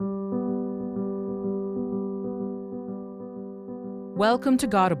Welcome to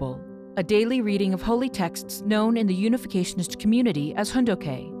Godable, a daily reading of holy texts known in the Unificationist community as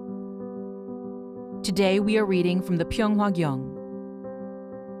Hoondoke. Today we are reading from the Pyeonghwa Gyeong.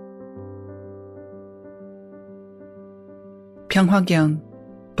 Pyeonghwa Gyeong,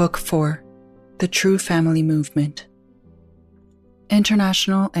 Book 4, The True Family Movement.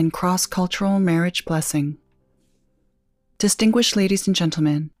 International and Cross-Cultural Marriage Blessing. Distinguished ladies and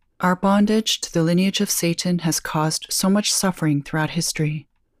gentlemen, our bondage to the lineage of Satan has caused so much suffering throughout history.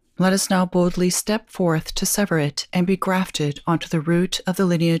 Let us now boldly step forth to sever it and be grafted onto the root of the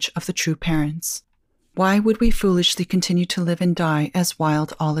lineage of the true parents. Why would we foolishly continue to live and die as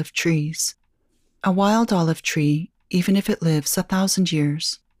wild olive trees? A wild olive tree, even if it lives 1,000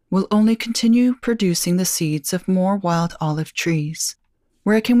 years, will only continue producing the seeds of more wild olive trees.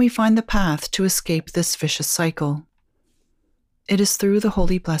 Where can we find the path to escape this vicious cycle? It is through the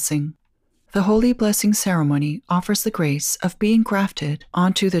Holy Blessing. The Holy Blessing ceremony offers the grace of being grafted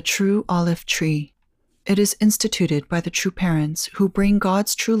onto the true olive tree. It is instituted by the true parents who bring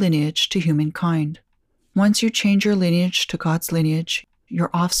God's true lineage to humankind. Once you change your lineage to God's lineage, your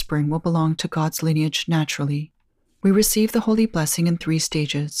offspring will belong to God's lineage naturally. We receive the Holy Blessing in 3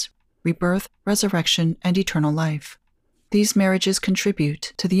 stages: rebirth, resurrection, and eternal life. These marriages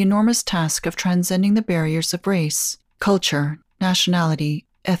contribute to the enormous task of transcending the barriers of race, culture, nationality,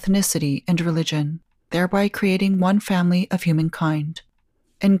 ethnicity, and religion, thereby creating one family of humankind.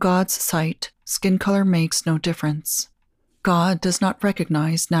 In God's sight, skin color makes no difference. God does not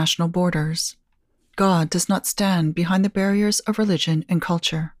recognize national borders. God does not stand behind the barriers of religion and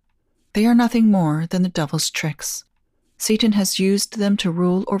culture. They are nothing more than the devil's tricks. Satan has used them to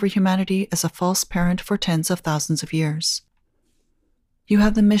rule over humanity as a false parent for tens of thousands of years. You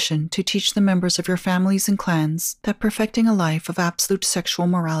have the mission to teach the members of your families and clans that perfecting a life of absolute sexual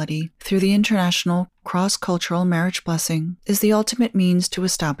morality through the international cross-cultural marriage blessing is the ultimate means to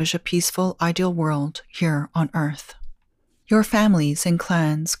establish a peaceful, ideal world here on earth. Your families and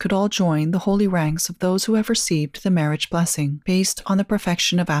clans could all join the holy ranks of those who have received the marriage blessing based on the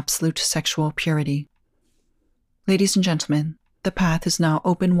perfection of absolute sexual purity. Ladies and gentlemen, the path is now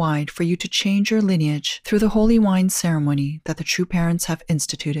open wide for you to change your lineage through the holy wine ceremony that the true parents have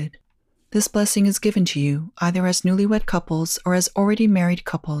instituted. This blessing is given to you either as newlywed couples or as already married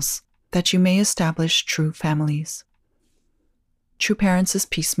couples, that you may establish true families. True Parents'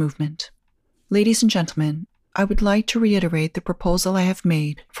 Peace Movement. Ladies and gentlemen, I would like to reiterate the proposal I have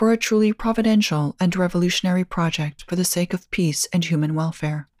made for a truly providential and revolutionary project for the sake of peace and human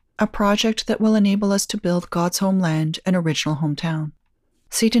welfare. A project that will enable us to build God's homeland and original hometown.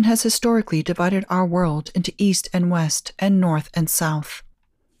 Satan has historically divided our world into East and West and North and South.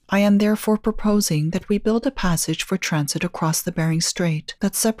 I am therefore proposing that we build a passage for transit across the Bering Strait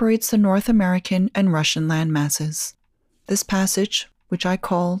that separates the North American and Russian land masses. This passage, which I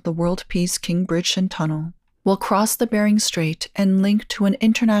call the World Peace King Bridge and Tunnel, will cross the Bering Strait and link to an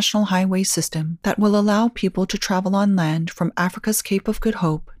international highway system that will allow people to travel on land from Africa's Cape of Good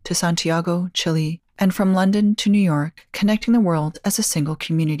Hope to Santiago, Chile, and from London to New York, connecting the world as a single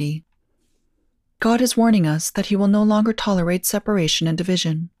community. God is warning us that He will no longer tolerate separation and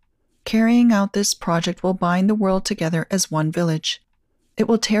division. Carrying out this project will bind the world together as one village. It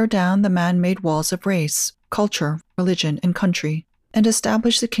will tear down the man-made walls of race, culture, religion, and country, and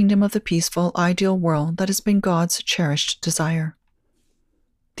establish the kingdom of the peaceful, ideal world that has been God's cherished desire.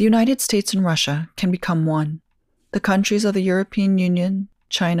 The United States and Russia can become one. The countries of the European Union,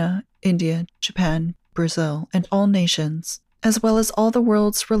 China, India, Japan, Brazil, and all nations, as well as all the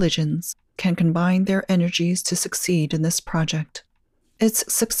world's religions, can combine their energies to succeed in this project.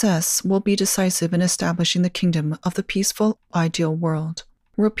 Its success will be decisive in establishing the kingdom of the peaceful, ideal world,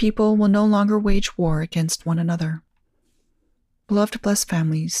 where people will no longer wage war against one another. Beloved, blessed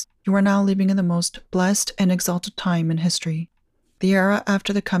families, you are now living in the most blessed and exalted time in history. The era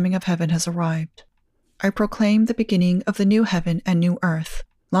after the coming of heaven has arrived. I proclaim the beginning of the new heaven and new earth,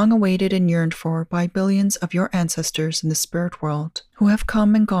 long awaited and yearned for by billions of your ancestors in the spirit world, who have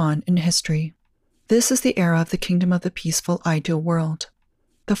come and gone in history. This is the era of the kingdom of the peaceful, ideal world.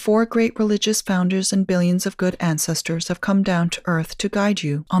 The 4 great religious founders and billions of good ancestors have come down to earth to guide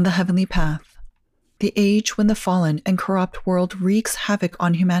you on the heavenly path. The age when the fallen and corrupt world wreaks havoc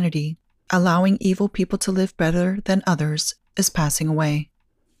on humanity, allowing evil people to live better than others, is passing away.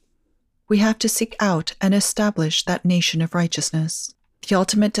 We have to seek out and establish that nation of righteousness, the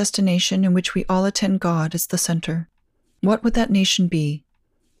ultimate destination in which we all attend God as the center. What would that nation be?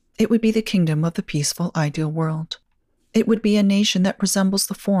 It would be the kingdom of the peaceful, ideal world. It would be a nation that resembles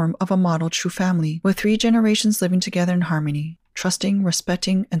the form of a model true family, with 3 generations living together in harmony, trusting,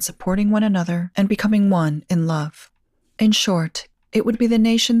 respecting, and supporting one another, and becoming one in love. In short, It would be the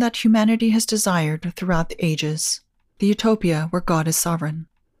nation that humanity has desired throughout the ages, the utopia where God is sovereign.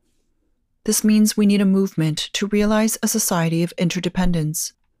 This means we need a movement to realize a society of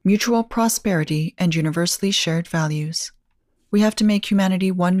interdependence, mutual prosperity, and universally shared values. We have to make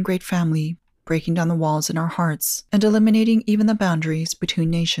humanity one great family, breaking down the walls in our hearts and eliminating even the boundaries between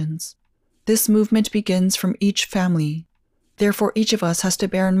nations. This movement begins from each family. Therefore, each of us has to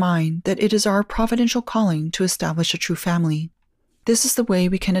bear in mind that it is our providential calling to establish a true family. This is the way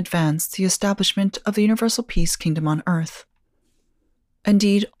we can advance the establishment of the universal peace kingdom on earth.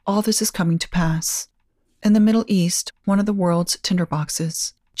 Indeed, all this is coming to pass. In the Middle East, one of the world's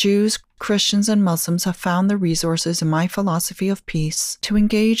tinderboxes, Jews, Christians, and Muslims have found the resources in my philosophy of peace to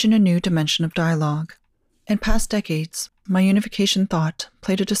engage in a new dimension of dialogue. In past decades, my unification thought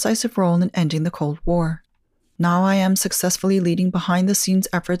played a decisive role in ending the Cold War. Now I am successfully leading behind-the-scenes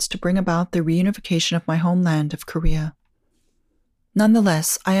efforts to bring about the reunification of my homeland of Korea.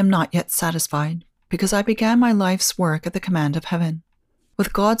 Nonetheless, I am not yet satisfied, because I began my life's work at the command of heaven.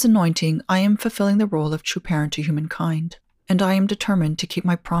 With God's anointing, I am fulfilling the role of true parent to humankind, and I am determined to keep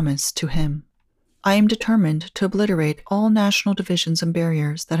my promise to Him. I am determined to obliterate all national divisions and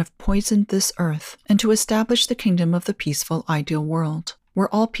barriers that have poisoned this earth, and to establish the kingdom of the peaceful, ideal world,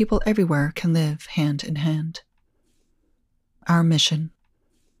 where all people everywhere can live hand in hand. Our mission.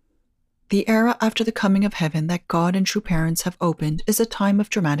 The era after the coming of heaven that God and true parents have opened is a time of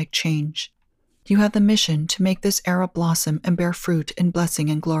dramatic change. You have the mission to make this era blossom and bear fruit in blessing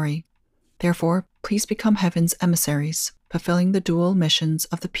and glory. Therefore, please become heaven's emissaries, fulfilling the dual missions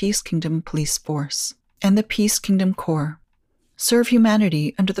of the Peace Kingdom Police Force and the Peace Kingdom Corps. Serve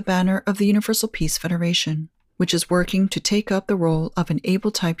humanity under the banner of the Universal Peace Federation, which is working to take up the role of an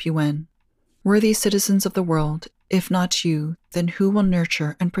able-type UN. Worthy citizens of the world, if not you, then who will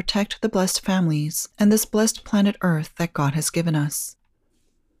nurture and protect the blessed families and this blessed planet Earth that God has given us?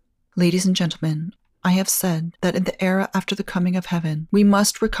 Ladies and gentlemen, I have said that in the era after the coming of heaven, we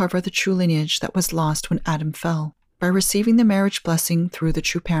must recover the true lineage that was lost when Adam fell, by receiving the marriage blessing through the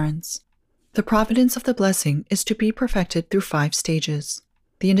true parents. The providence of the blessing is to be perfected through 5 stages: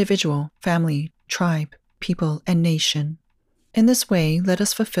 the individual, family, tribe, people, and nation. In this way, let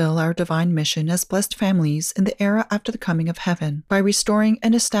us fulfill our divine mission as blessed families in the era after the coming of heaven by restoring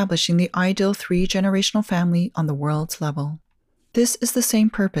and establishing the ideal 3-generational family on the world's level. This is the same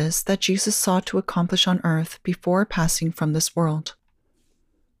purpose that Jesus sought to accomplish on earth before passing from this world.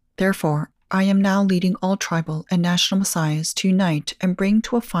 Therefore, I am now leading all tribal and national messiahs to unite and bring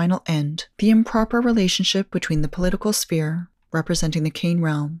to a final end the improper relationship between the political sphere, representing the Cain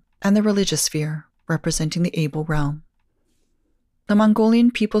realm, and the religious sphere, representing the Abel realm. The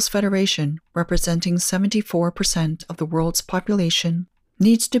Mongolian People's Federation, representing 74% of the world's population,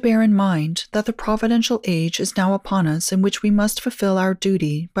 needs to bear in mind that the providential age is now upon us in which we must fulfill our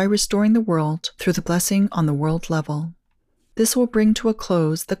duty by restoring the world through the blessing on the world level. This will bring to a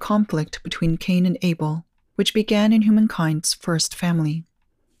close the conflict between Cain and Abel, which began in humankind's first family.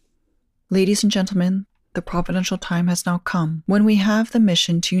 Ladies and gentlemen, the providential time has now come when we have the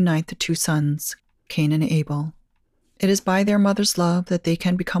mission to unite the 2 sons, Cain and Abel. It is by their mother's love that they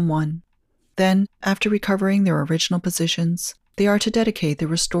can become one. Then, after recovering their original positions, they are to dedicate the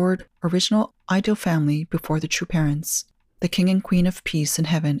restored, original, ideal family before the true parents, the King and Queen of peace in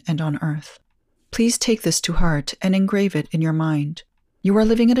heaven and on earth. Please take this to heart and engrave it in your mind. You are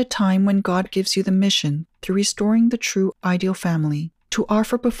living at a time when God gives you the mission, through restoring the true, ideal family, to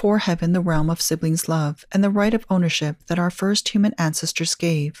offer before heaven the realm of siblings' love and the right of ownership that our first human ancestors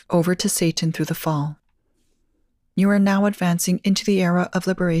gave over to Satan through the fall. You are now advancing into the era of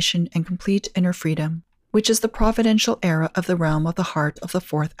liberation and complete inner freedom, which is the providential era of the realm of the heart of the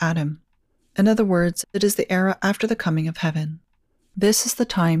 4th Adam. In other words, it is the era after the coming of heaven. This is the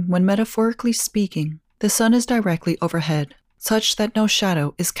time when, metaphorically speaking, the sun is directly overhead, such that no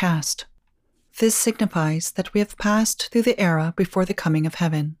shadow is cast. This signifies that we have passed through the era before the coming of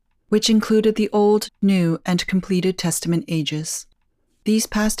heaven, which included the Old, New, and completed Testament ages. These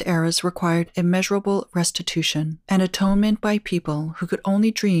past eras required immeasurable restitution and atonement by people who could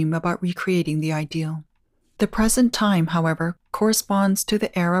only dream about recreating the ideal. The present time, however, corresponds to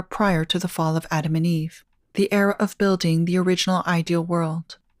the era prior to the fall of Adam and Eve, the era of building the original ideal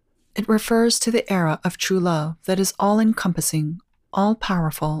world. It refers to the era of true love that is all-encompassing,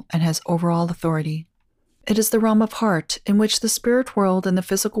 all-powerful, and has overall authority. It is the realm of heart in which the spirit world and the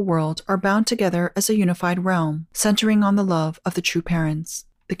physical world are bound together as a unified realm, centering on the love of the true parents,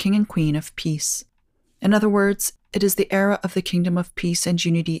 the King and Queen of peace. In other words, it is the era of the kingdom of peace and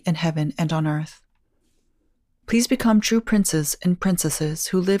unity in heaven and on earth. Please become true princes and princesses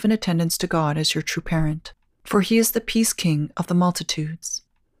who live in attendance to God as your true parent. for he is the peace king of the multitudes.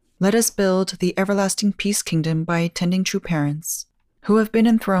 Let us build the everlasting peace kingdom by attending true parents, who have been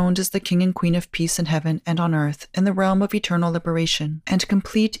enthroned as the king and queen of peace in heaven and on earth in the realm of eternal liberation and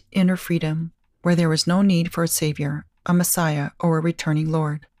complete inner freedom, where there is no need for a Savior, a Messiah, or a returning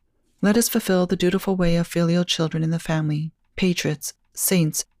Lord. Let us fulfill the dutiful way of filial children in the family, patriots,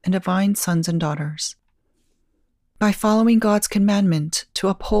 saints, and divine sons and daughters. By following God's commandment to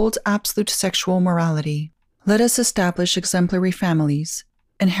uphold absolute sexual morality, let us establish exemplary families,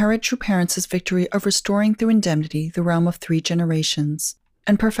 inherit true parents' victory of restoring through indemnity the realm of 3 generations,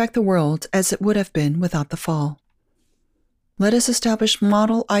 and perfect the world as it would have been without the fall. Let us establish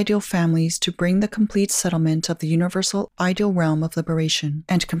model ideal families to bring the complete settlement of the universal ideal realm of liberation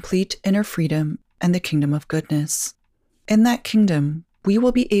and complete inner freedom and the kingdom of goodness. In that kingdom, we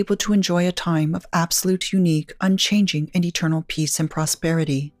will be able to enjoy a time of absolute, unique, unchanging, and eternal peace and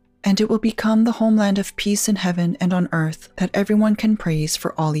prosperity, and it will become the homeland of peace in heaven and on earth that everyone can praise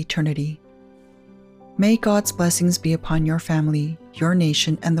for all eternity. May God's blessings be upon your family, your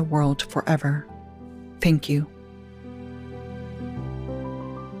nation, and the world forever. Thank you.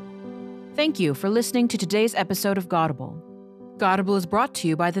 Thank you for listening to today's episode of Godable. Godable is brought to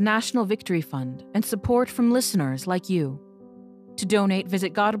you by the National Victory Fund and support from listeners like you. To donate,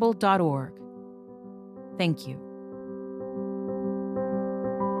 visit godable.org. Thank you.